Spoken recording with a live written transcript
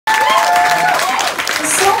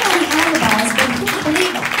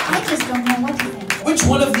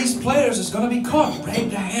theirs is gonna be caught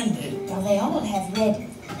red-handed. Well, they all have red.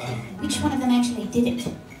 Which one of them actually did it?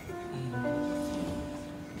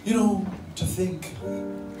 You know, to think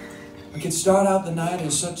we could start out the night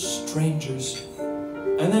as such strangers,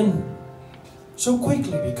 and then so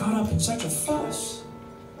quickly be caught up in such a fuss.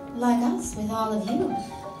 Like us, with all of you.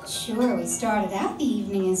 Sure, we started out the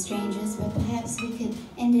evening as strangers, but perhaps we could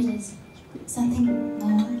end it as something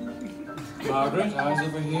more. Margaret, eyes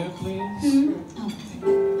over here, please. Oh.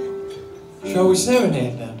 Shall we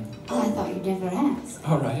serenade them? Oh, I thought you'd never ask.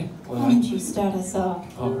 All right. Well, Why don't you start us off?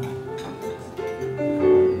 all right.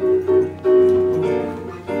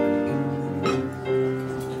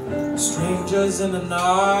 Strangers in the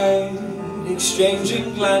night,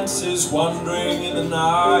 exchanging glances, wandering in the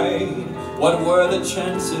night. What were the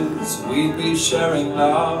chances we'd be sharing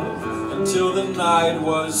love until the night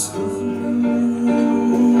was through?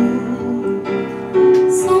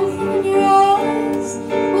 Something in your eyes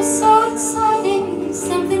was so exciting.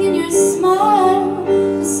 Something in your smile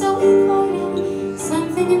was so inviting.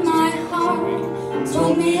 Something in my heart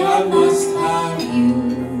told me I must have you.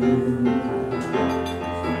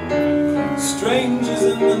 Strangers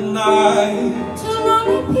in the night, Two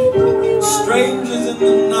lonely people we were. strangers in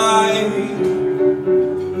the night.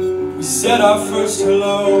 We said our first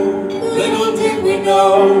hello. Little did we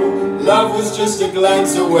know, love was just a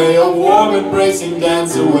glance away, a warm embracing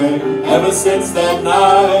dance away. Ever since that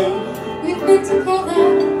night, We've been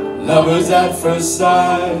together, lovers at first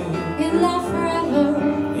sight. in love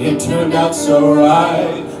forever. It turned out so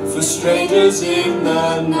right for strangers in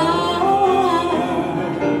the night.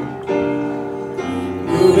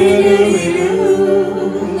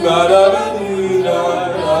 Ooby-dooby-doo, ba-da-ba-dee-da,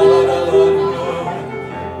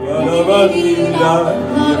 ba-da-ba-dee-da,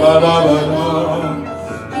 ba-da-ba-da.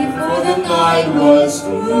 Before the night was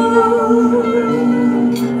through.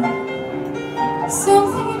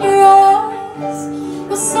 Something in your eyes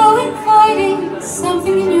was so inviting.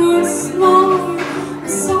 Something in your smile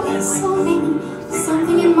was so exciting.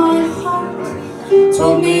 Something in my heart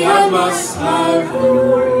Told me I must have you.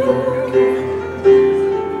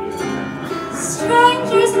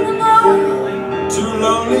 strangers in the night. Two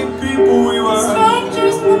lonely people we were,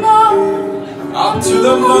 Strangers in the night. up to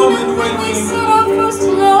the moment when We we said our first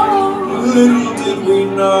hello. little did we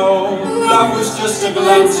know, love was just a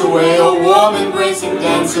glance away, a warm embracing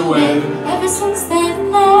dance away. Ever since that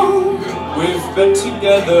night, We've been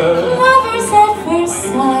together, lovers at first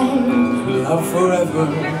sight. love forever,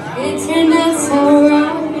 It turned out so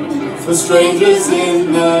right. for strangers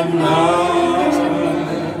in the night.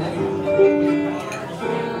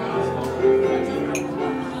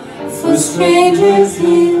 For strangers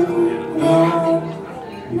in the night.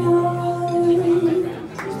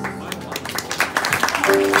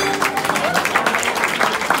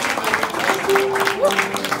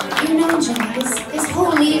 You know, Jimmy, this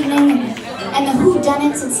whole evening and the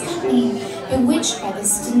whodunits, it's got me bewitched by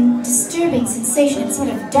this disturbing sensation. It's sort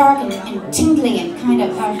of dark and tingly and kind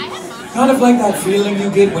of... Kind of like that feeling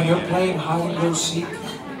you get when you're playing hide and go seek,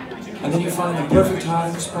 and then you find the perfect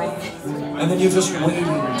hiding spot, and then you're just waiting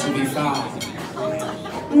to be found.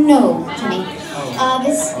 No, Jimmy.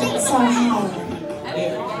 The stakes are higher.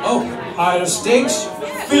 Yeah. Oh, higher stakes?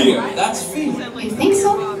 Fear. That's fear. You think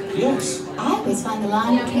so? Yes. I always find the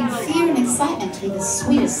line between fear and excitement to be the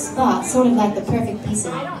sweetest spot, sort of like the perfect piece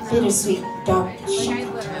of bittersweet dark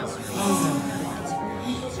chocolate.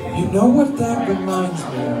 You know what that reminds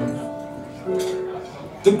me of?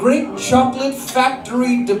 The Great Chocolate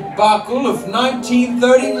Factory debacle of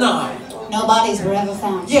 1939. No bodies were ever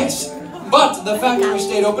found. Yes, but the factory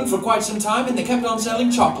stayed open for quite some time and they kept on selling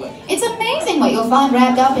chocolate. It's amazing what you'll find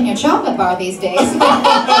wrapped up in your chocolate bar these days.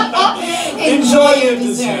 Enjoy your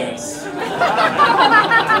desserts.